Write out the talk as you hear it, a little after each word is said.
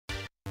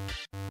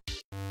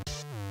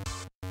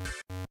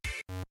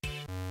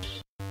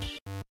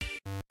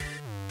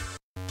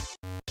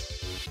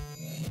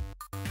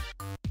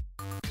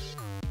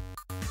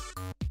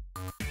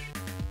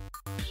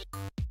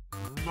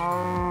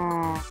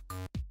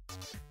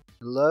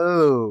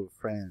Hello,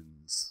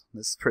 friends.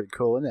 This is pretty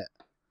cool, isn't it?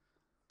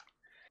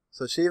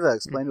 So Shiva,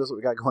 explain to us what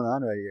we got going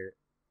on right here.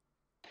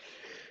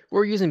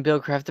 We're using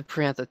BuildCraft to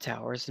print out the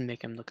towers and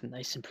make them look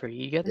nice and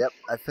pretty again. Yep,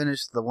 I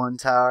finished the one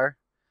tower,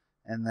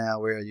 and now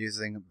we're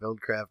using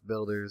BuildCraft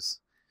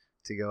builders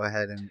to go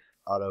ahead and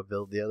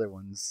auto-build the other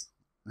ones.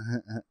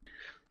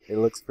 It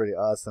looks pretty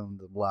awesome.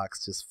 The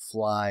blocks just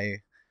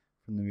fly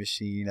from the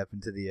machine up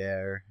into the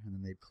air, and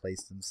then they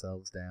place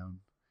themselves down.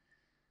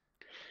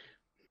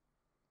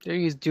 They're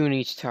just doing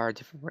each tower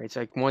different ways.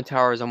 Like one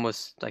tower is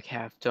almost like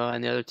half done,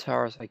 the other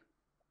tower is like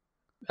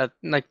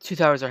two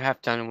towers are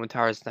half done, and one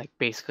tower is like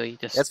basically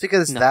just. That's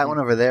because nothing. that one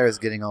over there is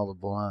getting all the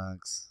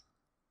blocks.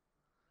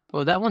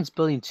 Well, that one's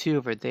building two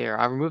over there.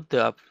 I removed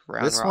the up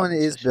round. This one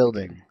is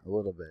building a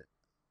little bit.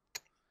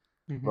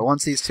 But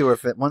once these two are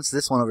once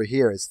this one over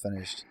here is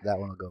finished, that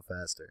one will go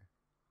faster.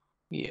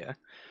 Yeah.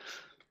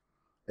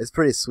 It's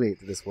pretty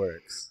sweet that this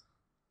works.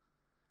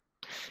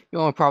 The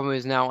only problem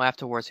is now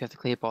afterwards you have to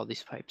clean up all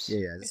these pipes.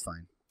 Yeah, that's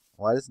fine.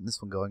 Why isn't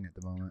this one going at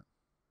the moment?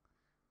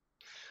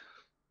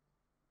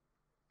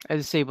 I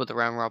disabled the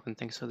round robin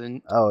thing, so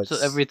then so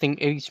everything,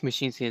 each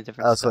machine's seeing a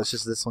different stuff. stuff. So it's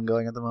just this one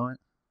going at the moment?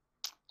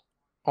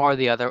 Or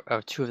the other,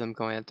 or two of them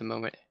going at the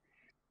moment.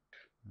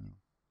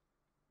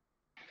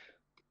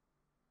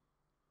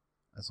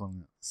 I just want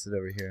to sit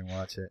over here and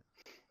watch it.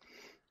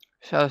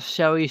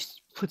 Shall we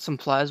put some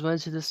plasma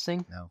into this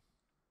thing? No.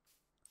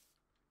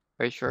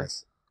 Are you sure?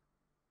 Yes.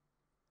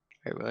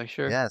 Are you really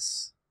sure?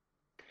 Yes.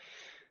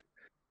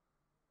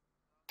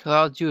 All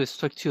I'll do is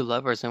flick two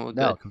levers and we'll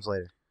No, it comes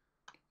later.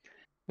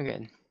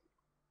 Okay.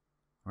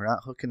 We're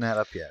not hooking that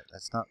up yet.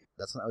 That's not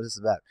what this is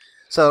about.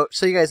 So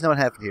you guys know what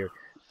happened here.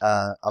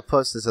 I'll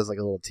post this as like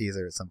a little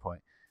teaser at some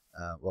point.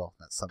 Well,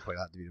 at some point,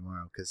 I'll have to be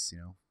tomorrow because,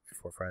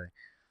 before Friday.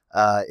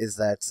 Is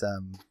that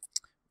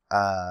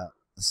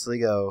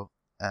Solego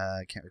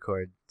can't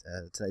record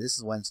today. This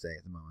is Wednesday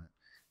at the moment.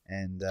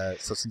 And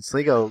so since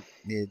Solego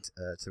needed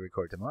to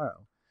record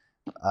tomorrow,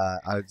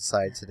 I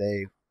decided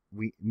today,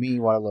 me,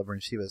 Waterlubber,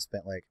 and Shiva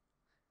spent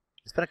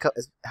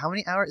how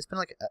many hours? It's been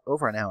like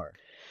over an hour.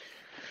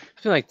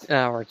 It's been like an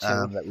hour or two.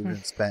 That we've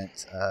been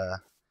spent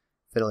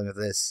fiddling with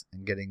this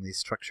and getting the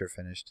structure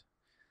finished.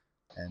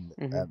 And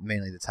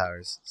mainly the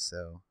towers.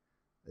 So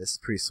this is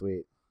pretty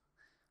sweet.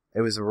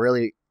 It was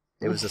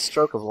a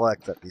stroke of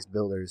luck that these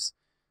builders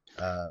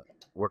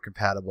were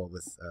compatible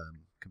with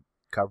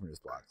carpenter's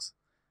blocks.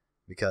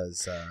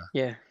 Because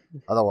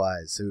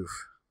otherwise,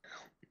 oof.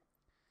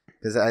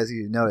 Because as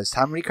you noticed,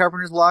 how many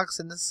carpenter's blocks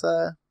in this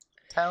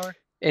tower?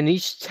 And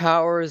each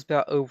tower is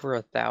about over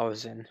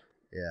 1,000.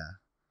 Yeah.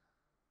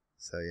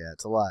 So yeah,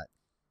 it's a lot.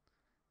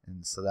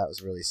 And so that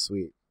was really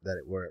sweet that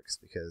it works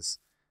because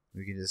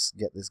we can just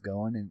get this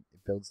going and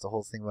it builds the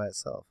whole thing by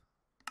itself.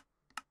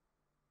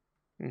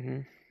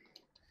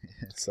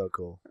 It's so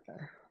cool.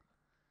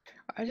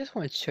 I just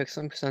want to check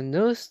something because I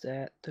noticed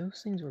that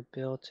those things were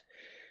built.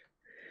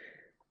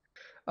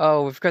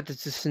 Oh, we forgot to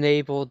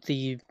disable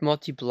the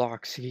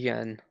multi-blocks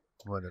again.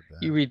 What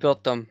about? You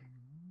rebuilt them.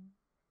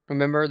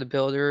 Remember the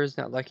builders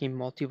not liking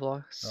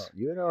multi-blocks? Oh,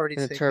 you had already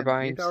taken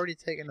turbines. You'd already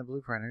taken the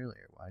blueprint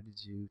earlier. Why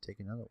did you take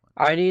another one?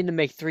 I needed to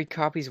make 3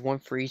 copies, one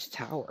for each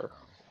tower.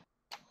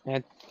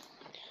 And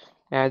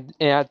I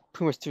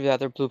pretty much threw the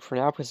other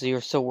blueprint out because you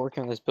were still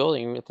working on this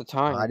building at the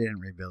time. I didn't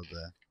rebuild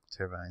the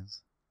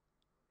turbines.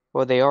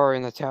 Well, they are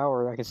in the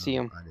tower. I can see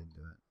them. I didn't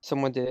do it.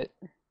 Someone did it.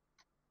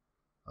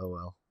 Oh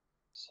well.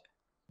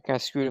 Kind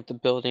of screwed up the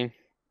building.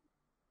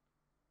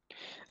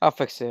 I'll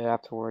fix it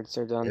afterwards.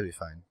 They're done. It'll be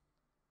fine.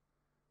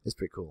 It's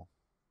pretty cool.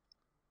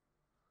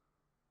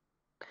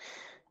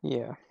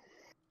 Yeah.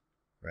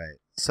 Right.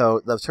 So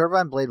the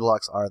turbine blade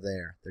blocks are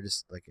there. They're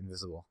just like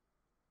invisible.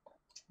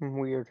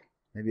 Weird.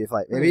 Maybe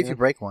if you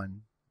break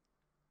one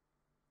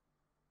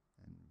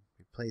and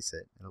replace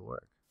it, it'll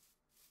work.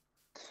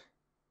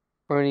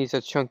 Or it needs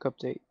a chunk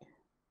update.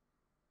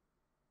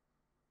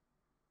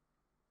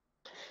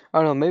 I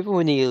don't know, maybe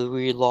we need to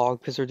relog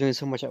because we're doing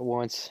so much at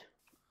once.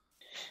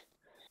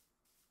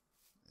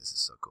 This is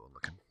so cool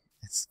looking.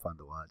 It's fun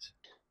to watch.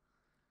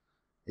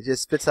 It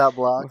just spits out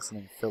blocks and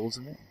then fills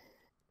them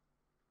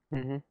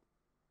in.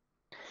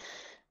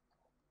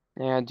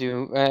 Yeah, I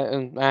do.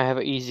 I have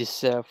an easy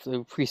setup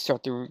to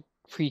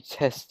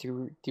pre-test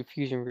the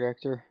fusion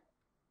reactor.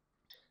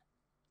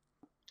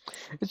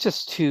 It's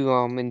just 2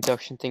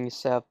 induction things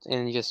set up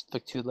and just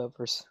like 2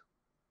 levers.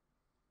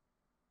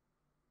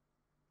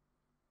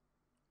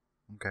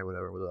 Okay,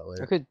 whatever. We'll do that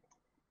later. I could.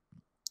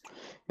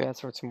 Yeah, that's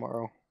for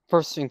tomorrow.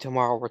 First thing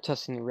tomorrow, we're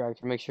testing the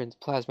reactor. Make sure the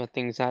plasma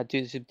thing's not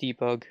due to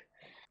debug.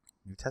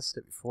 You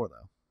tested it before,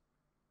 though.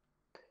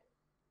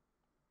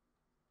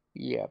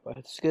 Yeah, but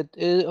it's good.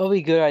 It'll be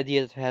a good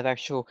idea to have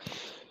actual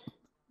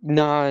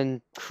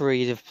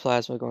non-creative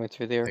plasma going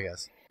through there. I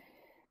guess.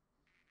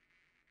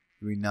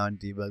 You mean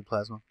non-debug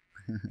plasma?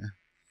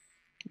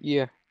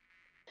 Yeah.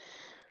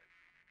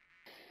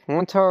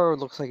 One tower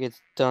looks like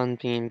it's done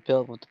being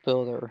built with the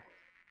builder.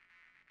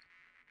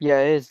 Yeah,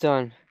 it is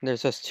done.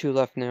 There's just 2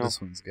 left now. This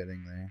one's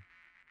getting there.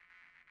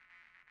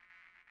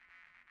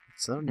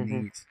 so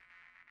neat.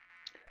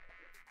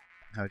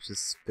 How it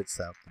just spits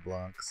out the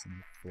blocks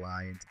and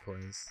fly into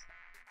place.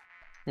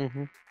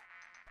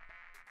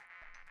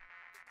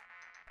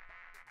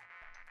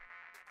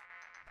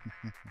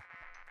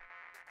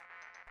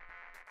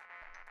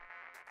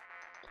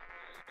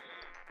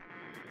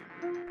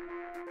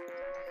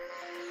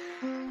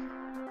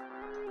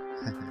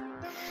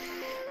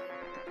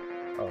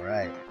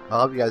 Alright. Well,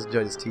 I hope you guys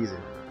enjoyed this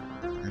teaser.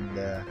 And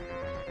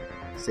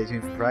stay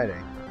tuned for Friday.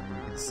 And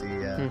you can see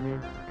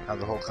how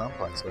the whole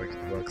complex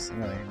works.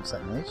 Anyway, I'm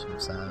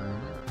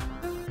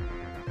SentinalhMC.